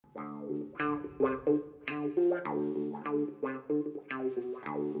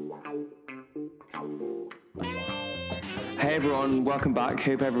Hey everyone, welcome back.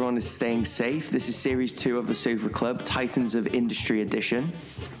 Hope everyone is staying safe. This is series 2 of the Sofa Club, Titans of Industry edition,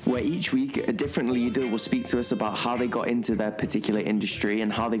 where each week a different leader will speak to us about how they got into their particular industry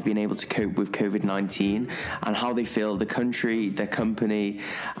and how they've been able to cope with COVID-19 and how they feel the country, their company,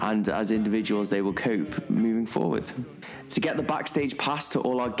 and as individuals they will cope moving forward. To get the backstage pass to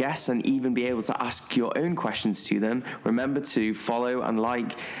all our guests and even be able to ask your own questions to them, remember to follow and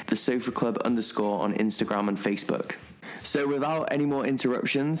like the Sofa Club _ on Instagram and Facebook. So without any more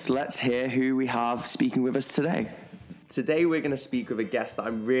interruptions, let's hear who we have speaking with us today. Today we're going to speak with a guest that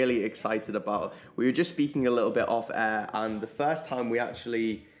I'm really excited about. We were just speaking a little bit off air, and the first time we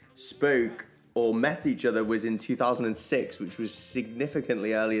actually spoke or met each other was in 2006, which was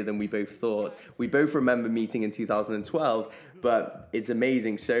significantly earlier than we both thought. We both remember meeting in 2012, but it's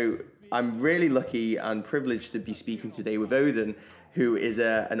amazing. So I'm really lucky and privileged to be speaking today with Odon, who is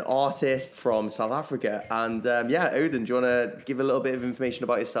an artist from South Africa. And Odon, do you want to give a little bit of information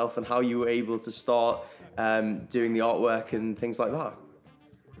about yourself and how you were able to start doing the artwork and things like that?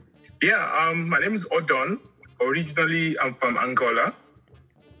 Yeah, my name is Odon. Originally, I'm from Angola,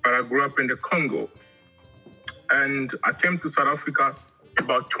 but I grew up in the Congo. And I came to South Africa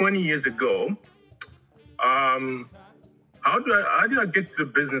about 20 years ago. How did I get to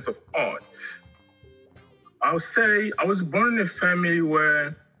the business of art? I'll say I was born in a family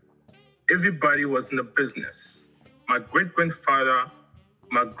where everybody was in a business. My great-grandfather,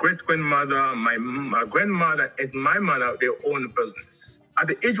 my great-grandmother, my grandmother, and my mother, they own a business. At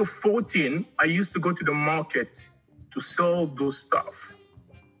the age of 14, I used to go to the market to sell those stuff.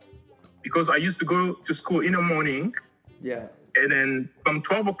 Because I used to go to school in the morning. Yeah. And then from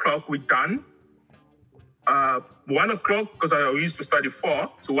 12 o'clock, we're done. 1 o'clock, because I used to study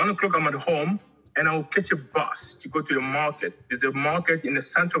 4. So 1 o'clock, I'm at home. And I'll catch a bus to go to the market. There's a market in the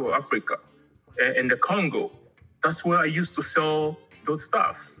center of Africa, in the Congo. That's where I used to sell those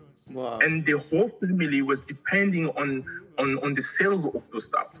stuff. Wow. And the whole family was depending on the sales of those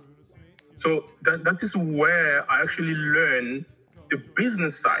stuff. So that is where I actually learned the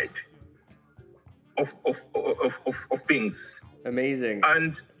business side of things. Amazing.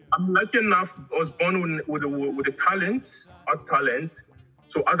 And I'm lucky enough, I was born with a talent, art talent.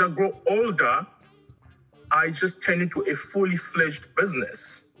 So as I grow older, I just turned into a fully fledged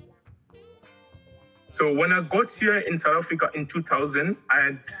business. So when I got here in South Africa in 2000,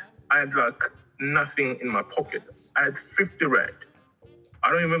 I had like nothing in my pocket. I had 50 rand.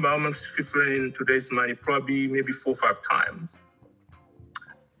 I don't remember how much 50 rand in today's money, probably maybe 4 or 5 times.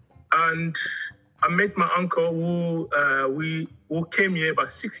 And I met my uncle who came here about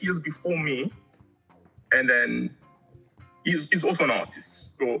 6 years before me. And then he's also an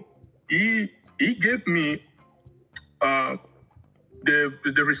artist. So he gave me the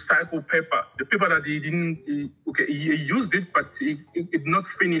recycled paper, the paper that he used it, but he did not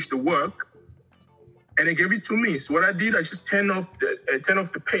finish the work, and he gave it to me. So what I did, I just turn off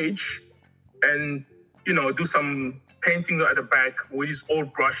the page, and do some painting at the back with his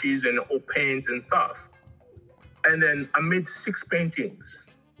old brushes and old paints and stuff, and then I made 6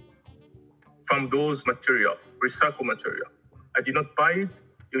 paintings from those recycled material. I did not buy it.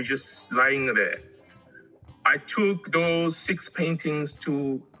 It was just lying there. I took those 6 paintings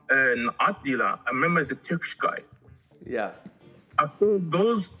to an art dealer. I remember as a Turkish guy. Yeah. I sold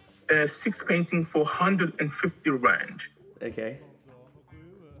those 6 paintings for 150 rand. Okay.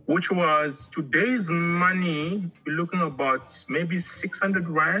 Which was today's money, we're looking about maybe 600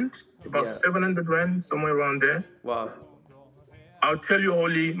 rand, about 700 rand, somewhere around there. Wow. I'll tell you,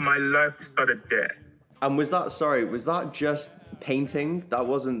 Oli, my life started there. And was that just painting? That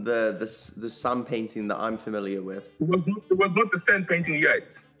wasn't the sand painting that I'm familiar with? It was not the sand painting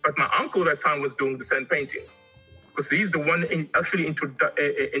yet, but my uncle at that time was doing the sand painting. Because he's the one actually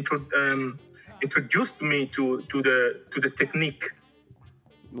introduced me to the technique.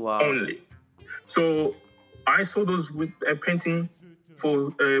 Wow. Only. So I saw those with painting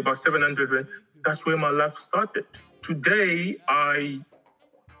for about 700 rand. That's where my life started. Today, I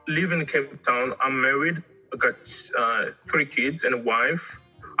live in Cape Town. I'm married. I got 3 kids and a wife.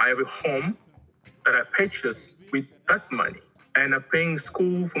 I have a home that I purchased with that money. And I'm paying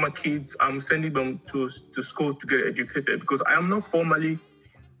school for my kids. I'm sending them to school to get educated because I am not formally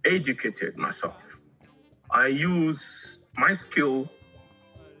educated myself. I use my skill,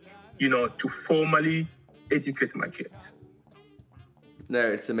 to formally educate my kids.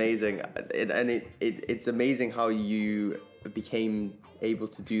 No, it's amazing. It's amazing how you became able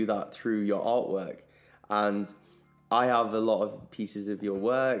to do that through your artwork. And I have a lot of pieces of your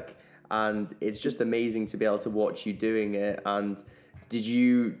work, and it's just amazing to be able to watch you doing it. And did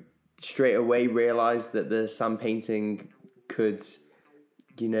you straight away realize that the sand painting could,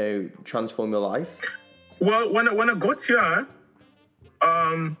 transform your life? Well, when I got here,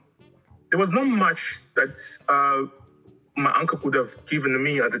 there was not much that my uncle could have given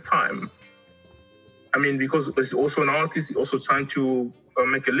me at the time. I mean, because he's also an artist, he's also trying to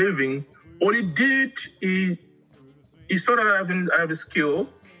make a living. All he did, he saw that I have a skill,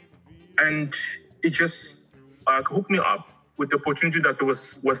 and he just hooked me up with the opportunity that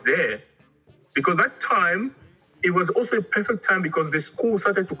was there. Because that time, it was also a perfect time because the school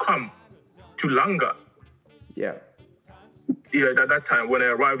started to come to Langa. Yeah. Yeah, at that time when I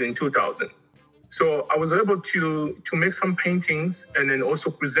arrived in 2000. So I was able to make some paintings and then also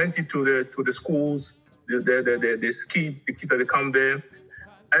present it to the schools, the kids that they come there.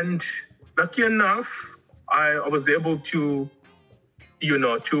 And lucky enough, I was able to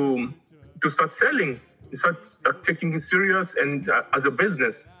start selling, start taking it serious and as a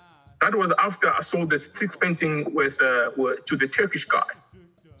business. That was after I sold the fixed painting to the Turkish guy.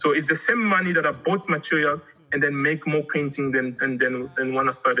 So it's the same money that I bought material and then make more painting than when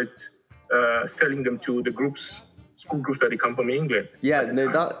I started selling them to the school groups that they come from England. Yeah, no,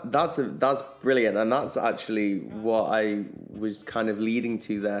 that's brilliant, and that's actually what I was kind of leading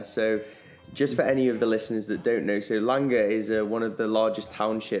to there. So, just for any of the listeners that don't know, so Langa is one of the largest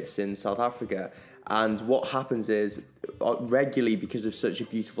townships in South Africa, and what happens is regularly, because of such a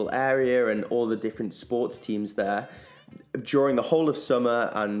beautiful area and all the different sports teams there, during the whole of summer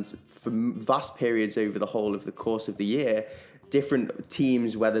and for vast periods over the whole of the course of the year, different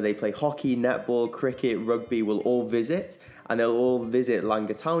teams, whether they play hockey, netball, cricket, rugby, will all visit, and they'll all visit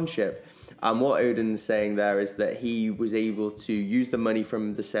Langa Township. And what Odin's saying there is that he was able to use the money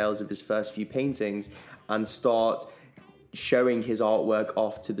from the sales of his first few paintings and start showing his artwork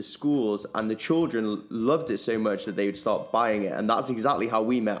off to the schools, and the children loved it so much that they would start buying it. And that's exactly how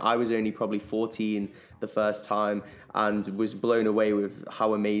we met. I was only probably 14 the first time and was blown away with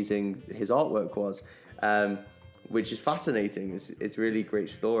how amazing his artwork was, which is fascinating. It's really a great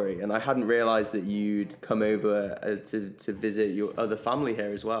story. And I hadn't realized that you'd come over to visit your other family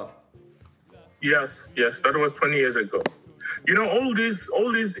here as well. Yes, that was 20 years ago. All this,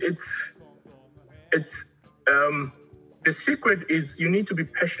 it's the secret is you need to be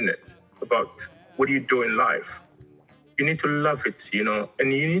passionate about what you do in life. You need to love it,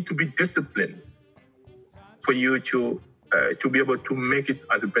 and you need to be disciplined for you to be able to make it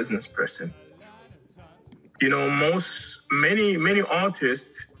as a business person. Many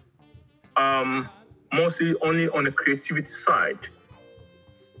artists, mostly only on the creativity side.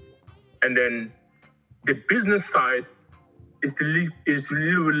 And then the business side is a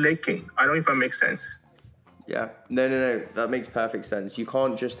little lacking. I don't know if that makes sense. Yeah, no, that makes perfect sense. You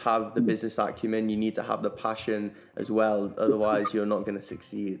can't just have the business acumen, you need to have the passion as well. Otherwise, you're not going to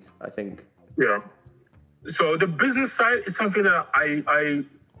succeed, I think. Yeah. So the business side is something that I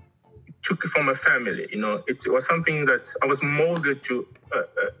took from my family. It was something that I was molded to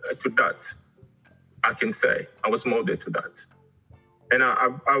that. I can say I was molded to that, and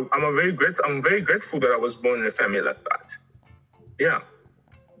I'm very grateful that I was born in a family like that. Yeah.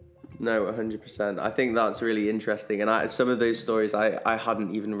 No, 100%. I think that's really interesting, and some of those stories I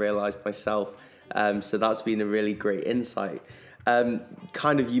hadn't even realized myself. So that's been a really great insight.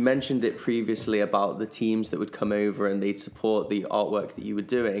 You mentioned it previously about the teams that would come over and they'd support the artwork that you were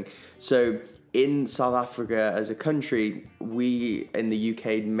doing. So in South Africa as a country, we in the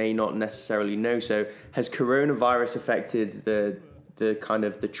UK may not necessarily know. So has coronavirus affected the kind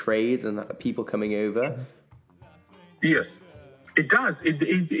of the trade and people coming over? Yes, it does.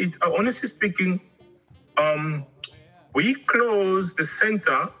 It honestly speaking, we closed the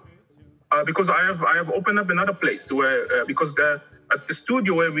center. Because I have opened up another place where because at the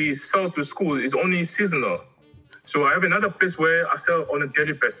studio where we sell to school is only seasonal, so I have another place where I sell on a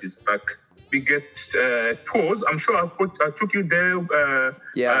daily basis. Like we get tours. I'm sure I took you there.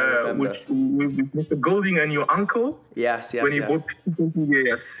 With Mr. Golding and your uncle. Yes. When you bought.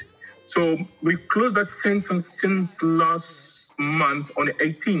 Yes. So we closed that center since last month on the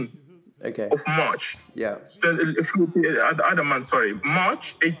 18th. Okay. Of March. Yeah. So the other month, sorry.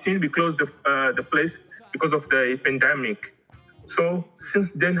 March 18, we closed the place because of the pandemic. So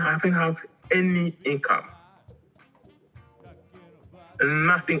since then, I haven't had any income.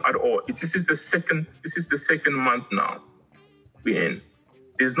 Nothing at all. This is the second month now we're in.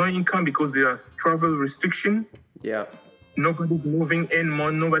 There's no income because there are travel restriction. Yeah. Nobody's moving in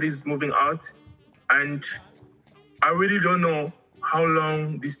more, nobody's moving out. And I really don't know how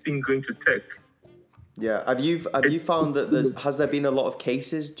long this thing going to take. Yeah. Have you found that has there been a lot of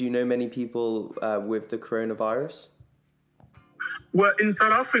cases? Do you know many people with the coronavirus? Well, in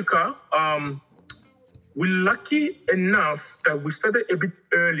South Africa, we're lucky enough that we started a bit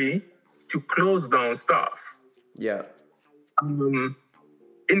early to close down stuff. Yeah. In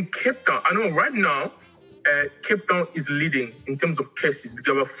Cape Town, I know right now, Cape Town is leading in terms of cases,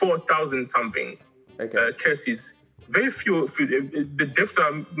 because about 4,000 something cases. Very few, the deaths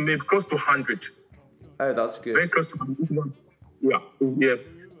are maybe close to 100. Oh, that's good. Very close to 100. Yeah.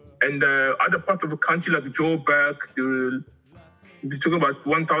 And other parts of the country, like Joburg, we're talking about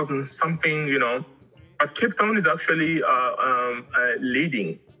 1,000 something, But Cape Town is actually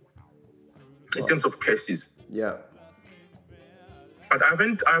leading in terms of cases. Yeah. But I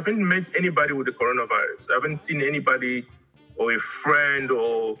haven't met anybody with the coronavirus. I haven't seen anybody or a friend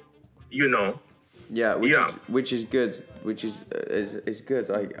or, Yeah, which is good. Which is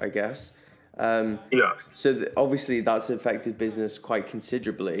good, I guess. Yes. So obviously that's affected business quite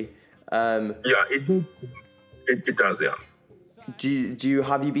considerably. It does. Yeah.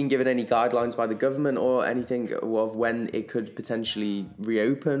 Have you been given any guidelines by the government or anything of when it could potentially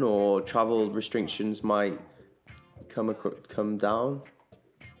reopen or travel restrictions might come down?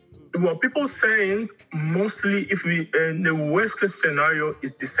 Well, people saying mostly the worst case scenario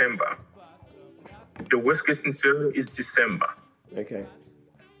is December. The worst case scenario is December. Okay.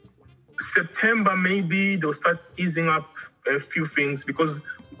 September, maybe they'll start easing up a few things, because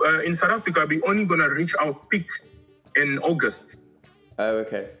in South Africa, we're only going to reach our peak in August. Oh,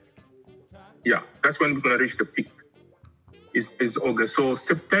 okay. Yeah, that's when we're going to reach the peak, is August. So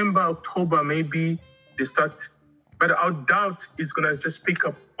September, October, maybe they start, but I doubt it's going to just pick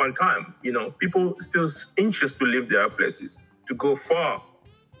up one time. People still anxious to leave their places, to go far,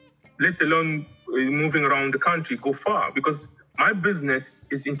 let alone moving around the country, go far, because my business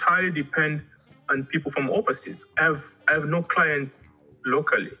is entirely depend on people from overseas. I have no client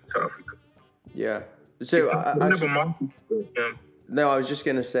locally in South Africa. Yeah. So No, I was just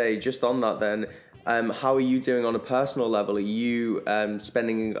going to say, just on that then, how are you doing on a personal level? Are you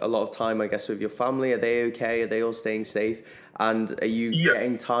spending a lot of time, I guess, with your family? Are they okay? Are they all staying safe? And are you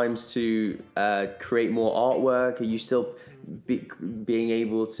getting times to create more artwork? Are you still being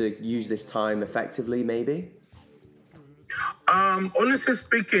able to use this time effectively, maybe? Honestly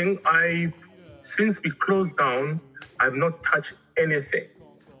speaking, since we closed down, I've not touched anything.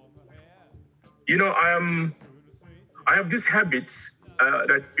 I have these habits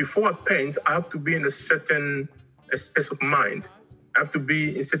that before I paint, I have to be in a certain space of mind. I have to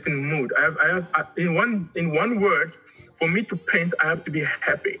be in a certain mood. In one word, for me to paint, I have to be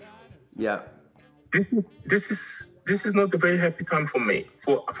happy. Yeah. This is not a very happy time for me,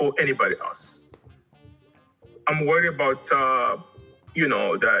 for anybody else. I'm worried about the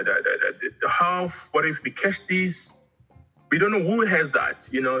half. What if we catch this? We don't know who has that.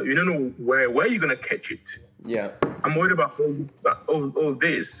 You don't know where you're gonna catch it. Yeah. I'm worried about all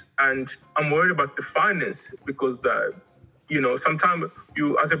this, and I'm worried about the finance, because sometimes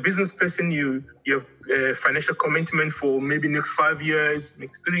you, as a business person, you have a financial commitment for maybe next 5 years,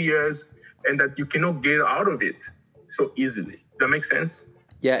 next 3 years, and that you cannot get out of it so easily. That makes sense?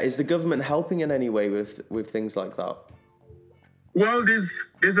 Yeah. Is the government helping in any way with things like that? Well, there's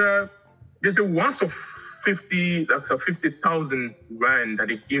a once of 50,000 rand that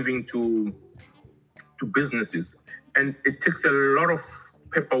they're giving to businesses, and it takes a lot of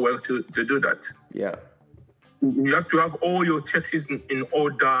paperwork to do that. Yeah. You have to have all your taxes in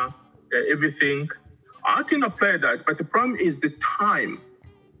order, everything. I can apply that, but the problem is the time,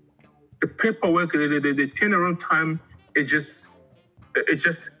 the paperwork, the turnaround time. It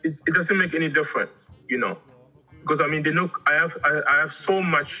doesn't make any difference, because they know I have so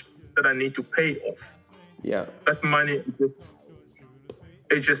much that I need to pay off. Yeah. That money it's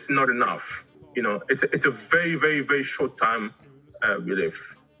just not enough. It's a very, very, very short time we live.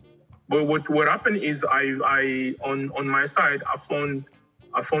 But what happened is I on my side I found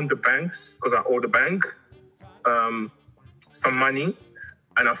the banks, because I owe the bank some money,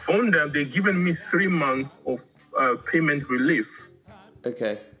 and I found them. They've given me 3 months of payment relief.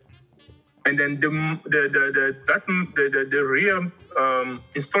 Okay. And then the real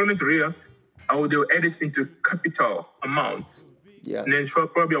installment real, they'll add it into capital amounts. Yeah. And then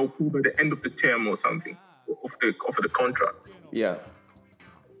probably I'll pay by the end of the term or something of the contract. Yeah.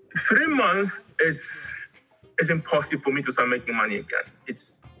 3 months is impossible for me to start making money again.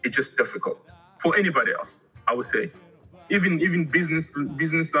 It's just difficult for anybody else, I would say. Even business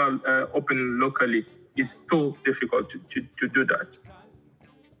open locally is still difficult to do that.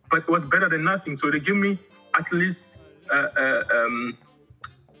 But it was better than nothing. So they give me at least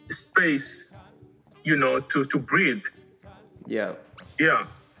space to breathe. Yeah. Yeah.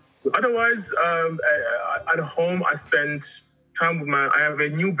 Otherwise, at home, I spend time with I have a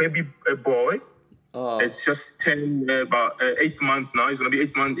new baby boy. Oh. It's just about 8 months now. It's going to be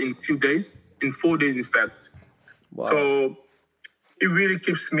 8 months in 4 days, in fact. Wow. So it really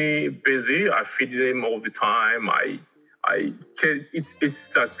keeps me busy. I feed him all the time.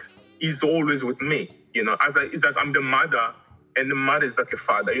 It's like he's always with me. It's like I'm the mother, and the mother is like a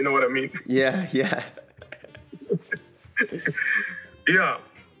father. You know what I mean? Yeah. Yeah.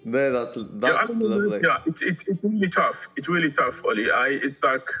 No, that's lovely. Yeah, it's really tough. It's really tough, Oli. I'm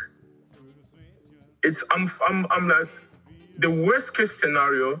like, the worst case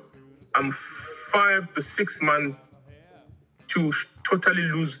scenario, I'm 5 to 6 months to totally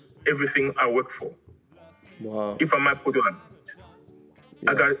lose everything I work for. Wow. If I might put it like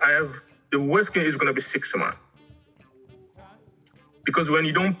that. I have, the worst case is going to be 6 months. Because when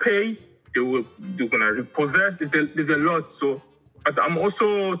you don't pay, they're going to repossess. There's a lot. So, but I'm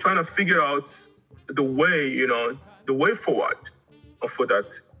also trying to figure out the way forward for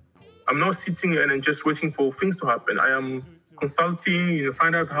that. I'm not sitting here and just waiting for things to happen. I am consulting,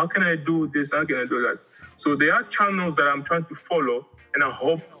 find out how can I do this, how can I do that. So there are channels that I'm trying to follow, and I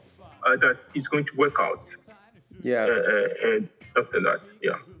hope that it's going to work out. Yeah. After that,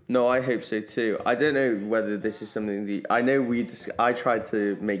 yeah. No, I hope so too. I don't know whether this is something I know I tried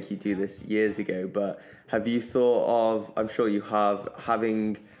to make you do this years ago, but have you thought of, I'm sure you have,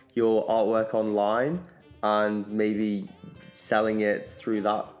 having your artwork online and maybe selling it through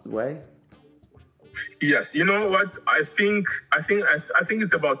that way? Yes, you know what? I think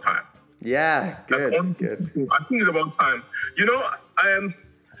it's about time. Yeah, good. I think it's about time.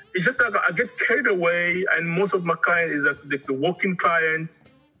 It's just like I get carried away, and most of my client is like the working client.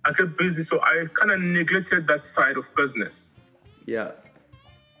 I get busy, so I kind of neglected that side of business. Yeah.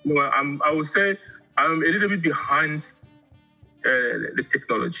 I would say I'm a little bit behind the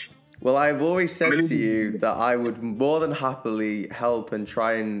technology. Well, I've always said to you that I would more than happily help and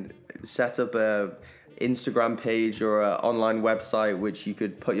try and set up a Instagram page or an online website which you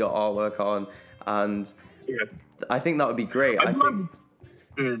could put your artwork on, and I think that would be great. I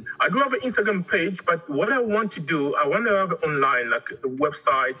do have an Instagram page, but what I want to do, I want to have it online, like the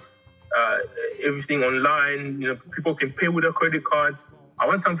website, everything online. People can pay with a credit card. I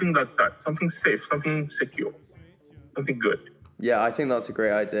want something like that, something safe, something secure, something good. Yeah, I think that's a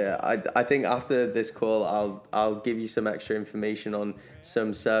great idea. I think after this call, I'll give you some extra information on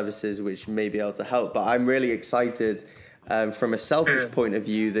some services which may be able to help. But I'm really excited from a selfish point of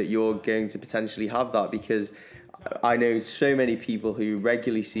view that you're going to potentially have that, because I know so many people who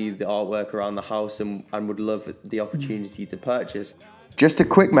regularly see the artwork around the house and would love the opportunity to purchase. Just a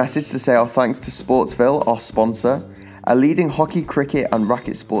quick message to say our thanks to Sportsville, our sponsor, a leading hockey, cricket and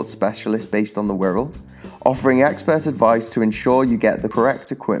racket sports specialist based on the Wirral, offering expert advice to ensure you get the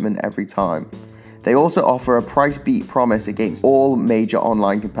correct equipment every time. They also offer a price beat promise against all major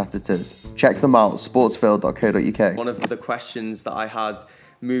online competitors. Check them out, sportsville.co.uk. One of the questions that I had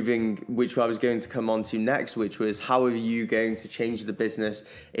which I was going to come on to next, which was how are you going to change the business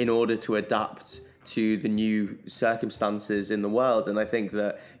in order to adapt to the new circumstances in the world? And I think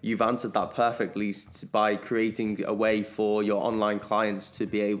that you've answered that perfectly by creating a way for your online clients to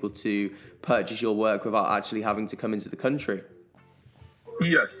be able to purchase your work without actually having to come into the country.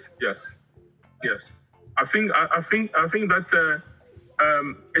 Yes. I think that's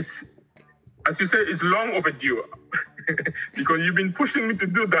it's, as you said, it's long overdue. Because you've been pushing me to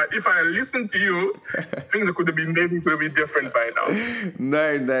do that. If I listened to you, things could have been different by now.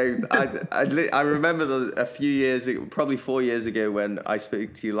 No. I remember a few years, probably 4 years ago, when I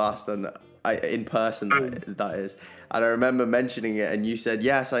spoke to you last, and in person, that is. And I remember mentioning it, and you said,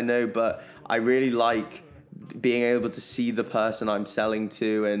 yes, I know, but I really like being able to see the person I'm selling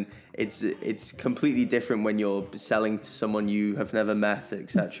to, and it's completely different when you're selling to someone you have never met,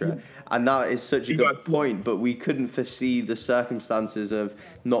 etc. And that is such a good point, but we couldn't foresee the circumstances of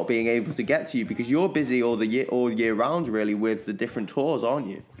not being able to get to you, because you're busy all year round, really, with the different tours, aren't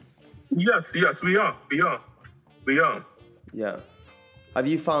you? Yes, we are. Yeah. Have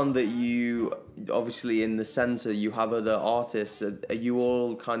you found that you, obviously in the center, you have other artists? Are you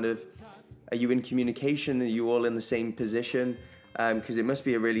all are you in communication? Are you all in the same position? Because it must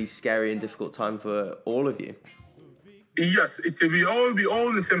be a really scary and difficult time for all of you. Yes, we all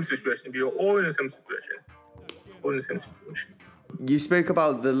in the same situation. We are all in the same situation. You spoke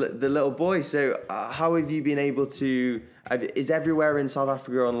about the little boy. So how have you been able to? Is everywhere in South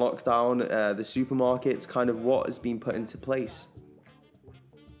Africa on lockdown? The supermarkets, what has been put into place?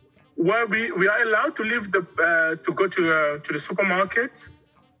 Well, we are allowed to leave to go to the supermarket,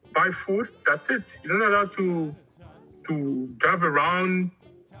 buy food. That's it. You're not allowed to drive around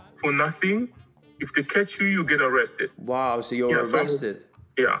for nothing. If they catch you, you get arrested. Wow, so you're arrested?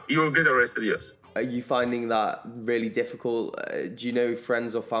 You'll get arrested, yes. Are you finding that really difficult? Do you know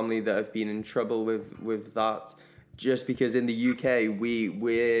friends or family that have been in trouble with that? Just because in the UK,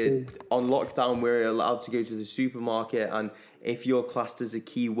 we're on lockdown, we're allowed to go to the supermarket, and if you're classed as a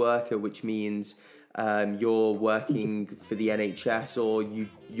key worker, which means you're working for the NHS or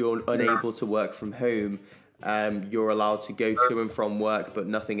you're unable to work from home, you're allowed to go to and from work, but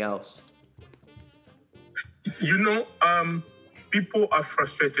nothing else. People are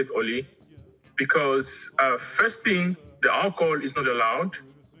frustrated, Oli, because first thing, the alcohol is not allowed,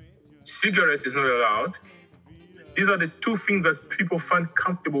 cigarette is not allowed. These are the two things that people find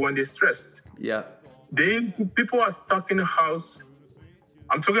comfortable when they're stressed. Yeah. People are stuck in the house.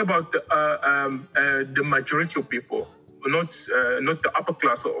 I'm talking about the majority of people, not the upper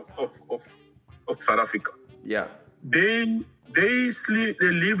class of South Africa. Yeah. They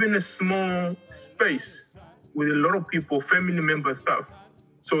live in a small space with a lot of people, family members, stuff.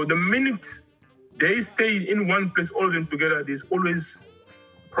 So the minute they stay in one place, all of them together, there's always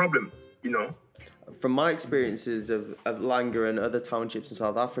problems, From my experiences of Langa and other townships in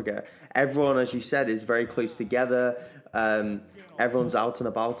South Africa, everyone, as you said, is very close together. Everyone's out and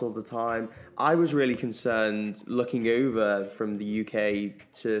about all the time. I was really concerned looking over from the UK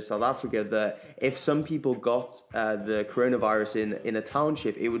to South Africa that if some people got the coronavirus in a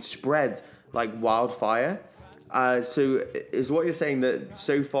township, it would spread like wildfire. So is what you're saying that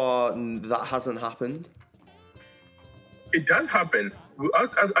so far that hasn't happened? It does happen.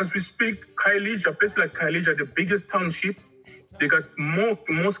 As we speak, Khayelitsha, places like Khayelitsha, the biggest township, they got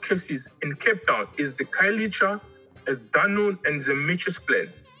most cases in Cape Town. Is the Khayelitsha, is Danone, and the Mitchells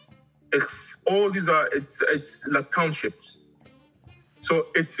Plain. It's like townships. So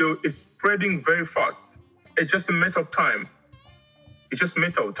it's spreading very fast. It's just a matter of time.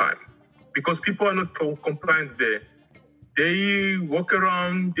 Because people are not compliant there. They walk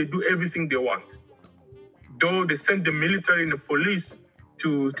around, they do everything they want. Though they send the military and the police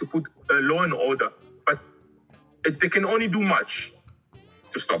to put law and order, but they can only do much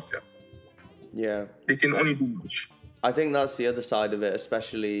to stop them. Yeah. They can only do much. I think that's the other side of it,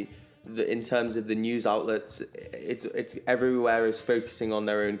 especially in terms of the news outlets. It's everywhere is focusing on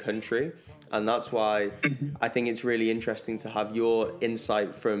their own country, and that's why I think it's really interesting to have your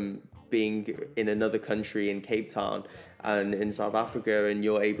insight from being in another country in Cape Town and in South Africa, and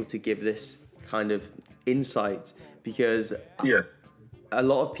you're able to give this kind of insight because a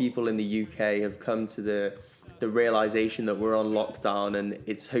lot of people in the UK have come to the realization that we're on lockdown and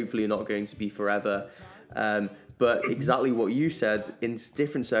it's hopefully not going to be forever. But exactly what you said, in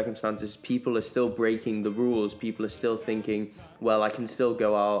different circumstances, people are still breaking the rules. People are still thinking, well, I can still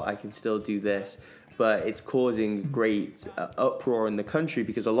go out, I can still do this. But it's causing great uproar in the country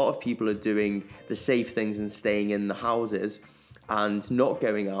because a lot of people are doing the safe things and staying in the houses and not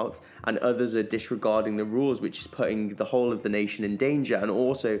going out, and others are disregarding the rules, which is putting the whole of the nation in danger and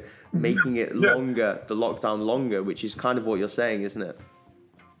also making it longer, the lockdown longer, which is kind of what you're saying, isn't it?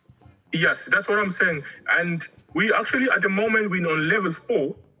 Yes, that's what I'm saying. And we actually, at the moment, we're on level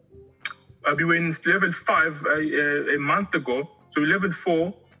 4. We were in level 5 a month ago. So level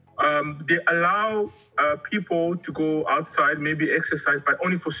 4, they allow people to go outside, maybe exercise, but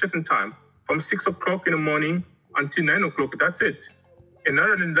only for certain time, from 6 o'clock in the morning until 9 o'clock. That's it. And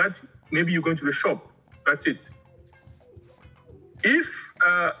other than that, maybe you're going to the shop. That's it. If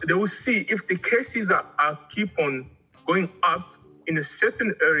they will see if the cases are keep on going up in a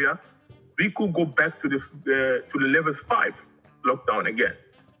certain area, we could go back to the level 5 lockdown again.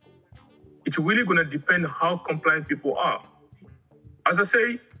 It's really going to depend how compliant people are. As I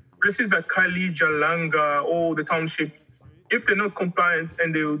say, places like Khayelitsha, Langa, all the township, if they're not compliant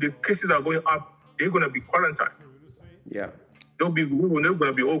and the cases are going up, they're going to be quarantined. Yeah. They're going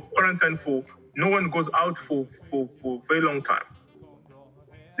to be all quarantined for, no one goes out for a very long time.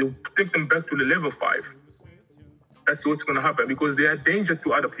 They'll take them back to the level 5. That's what's going to happen because they are a danger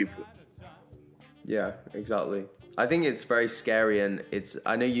to other people. Yeah, exactly. I think it's very scary, and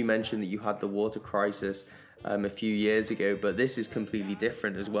I know you mentioned that you had the water crisis a few years ago, but this is completely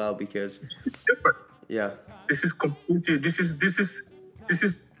different as well because it's different. Yeah. This is completely this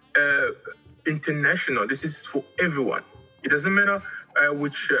is international. This is for everyone. It doesn't matter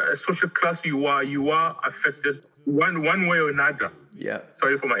which social class you are affected one way or another. Yeah.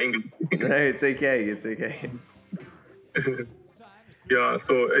 Sorry for my English. No, it's okay. It's okay. Yeah,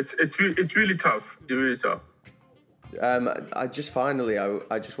 so it's really tough. It's really tough. I just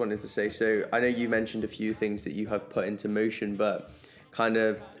wanted to say, so I know you mentioned a few things that you have put into motion, but kind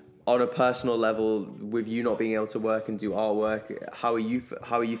of on a personal level, with you not being able to work and do artwork, how are you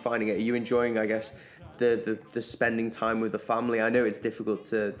finding it? Are you enjoying, I guess, the spending time with the family? I know it's difficult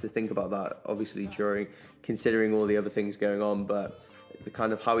to think about that, obviously, during considering all the other things going on, but the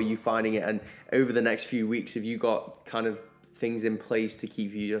kind of how are you finding it? And over the next few weeks, have you got kind of things in place to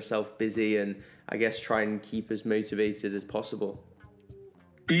keep yourself busy and I guess try and keep as motivated as possible?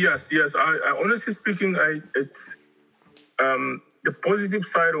 Yes. I honestly speaking, it's the positive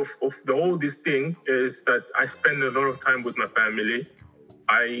side of the whole this thing is that I spend a lot of time with my family.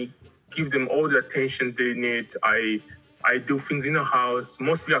 I give them all the attention they need. I do things in the house.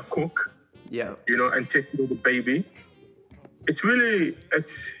 Mostly I cook. Yeah. And take care of the baby. That's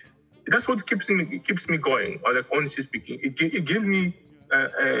what keeps me going. Or like honestly speaking, it gives me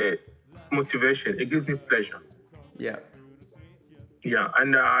motivation. It gives me pleasure. Yeah. Yeah,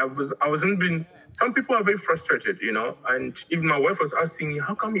 and I wasn't being. Some people are very frustrated, and even my wife was asking me,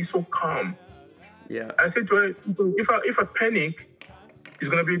 "How come he's so calm?" Yeah. I said to her, "If I panic, it's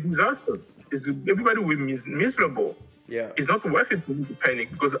gonna be a disaster. Everybody will be miserable. Yeah. It's not worth it for me to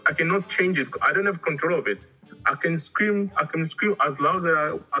panic because I cannot change it. I don't have control of it. I can scream as loud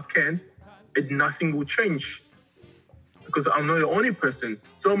as I can, and nothing will change because I'm not the only person.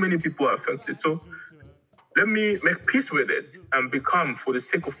 So many people are affected. So." Let me make peace with it and be calm for the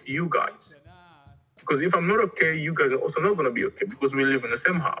sake of you guys. Because if I'm not okay, you guys are also not going to be okay because we live in the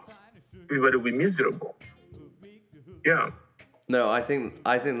same house. Everybody will be miserable. Yeah. No, I think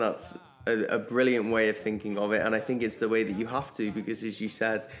that's a brilliant way of thinking of it. And I think it's the way that you have to, because as you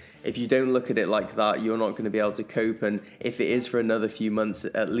said, if you don't look at it like that, you're not going to be able to cope. And if it is for another few months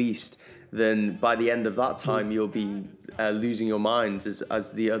at least, then by the end of that time, you'll be losing your mind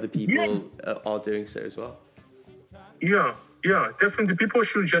as the other people are doing so as well. Yeah, definitely. People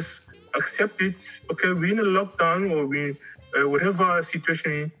should just accept it. Okay, we're in a lockdown or we whatever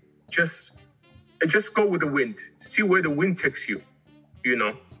situation, just go with the wind. See where the wind takes you,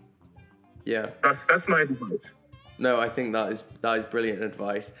 Yeah. That's my advice. No, I think that is brilliant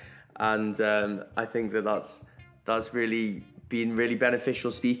advice. And I think that's really been really beneficial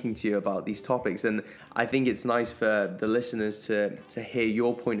speaking to you about these topics. And I think it's nice for the listeners to hear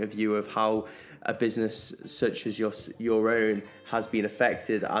your point of view of how a business such as your own has been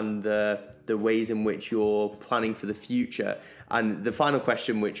affected and the ways in which you're planning for the future. And the final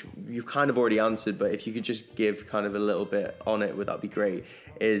question, which you've kind of already answered, but if you could just give kind of a little bit on it, would that be great?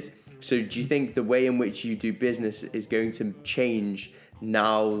 Is, so do you think the way in which you do business is going to change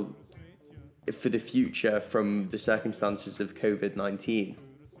now for the future from the circumstances of COVID-19?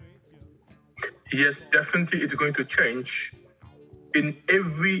 Yes, definitely it's going to change in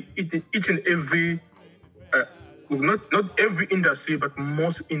each and every, not every industry, but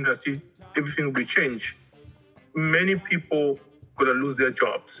most industry, everything will change. Many people gonna lose their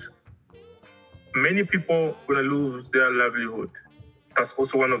jobs. Many people gonna lose their livelihood. That's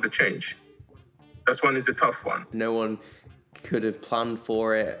also one of the change. That's one is a tough one. No one could have planned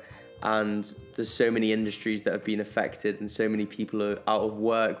for it. And there's so many industries that have been affected and so many people are out of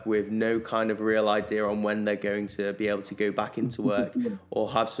work with no kind of real idea on when they're going to be able to go back into work or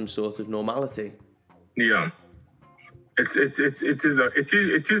have some sort of normality. Yeah. It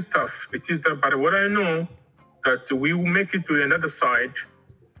is tough. It is tough. But what I know that we will make it to another side,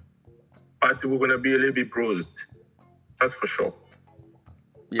 but we're gonna be a little bit bruised. That's for sure.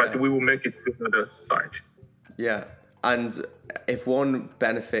 Yeah. But we will make it to another side. Yeah. And if one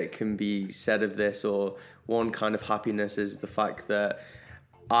benefit can be said of this, or one kind of happiness, is the fact that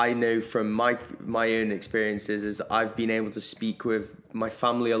I know from my own experiences is I've been able to speak with my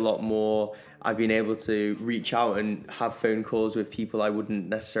family a lot more. I've been able to reach out and have phone calls with people I wouldn't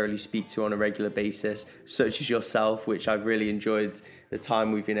necessarily speak to on a regular basis, such as yourself, which I've really enjoyed the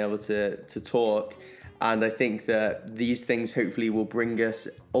time we've been able to talk. And I think that these things hopefully will bring us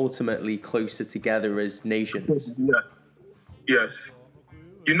ultimately closer together as nations. Yeah. Yes.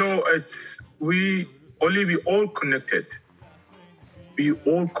 We all connected. We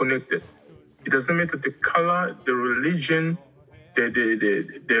all connected. It doesn't matter the color, the religion,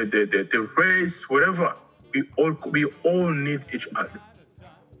 the race, whatever. We all need each other.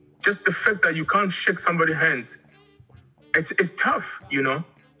 Just the fact that you can't shake somebody's hand, it's tough,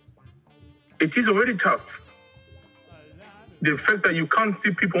 It is already tough. The fact that you can't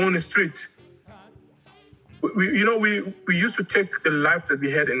see people on the street. We used to take the life that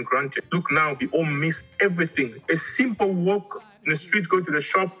we had in granted. Look now, we all miss everything. A simple walk in the street, go to the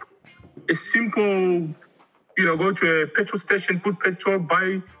shop. A simple, go to a petrol station, put petrol,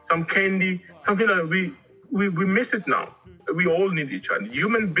 buy some candy, something like that. We miss it now. We all need each other.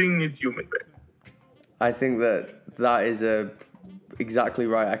 Human being needs human being. I think that is a exactly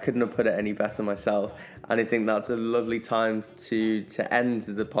right. I couldn't have put it any better myself. And I think that's a lovely time to end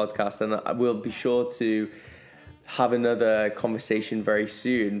the podcast. And I will be sure to have another conversation very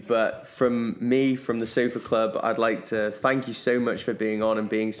soon. But from me, from the Sofa Club, I'd like to thank you so much for being on and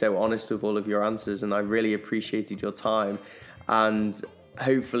being so honest with all of your answers. And I really appreciated your time. And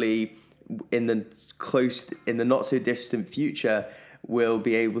hopefully in the not so distant future, we'll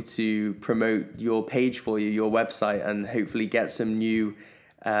be able to promote your page for you, your website, and hopefully get some new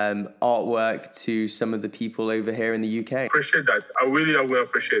artwork to some of the people over here in the UK. Appreciate that. I will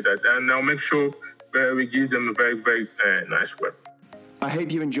appreciate that. And I'll make sure we give them a very, very nice web. I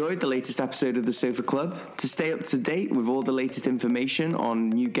hope you enjoyed the latest episode of the Sofa Club. To stay up to date with all the latest information on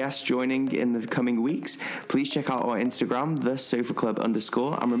new guests joining in the coming weeks, please check out our Instagram,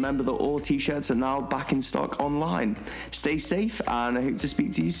 @thesofaclub_. And remember that all t-shirts are now back in stock online. Stay safe, and I hope to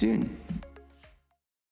speak to you soon.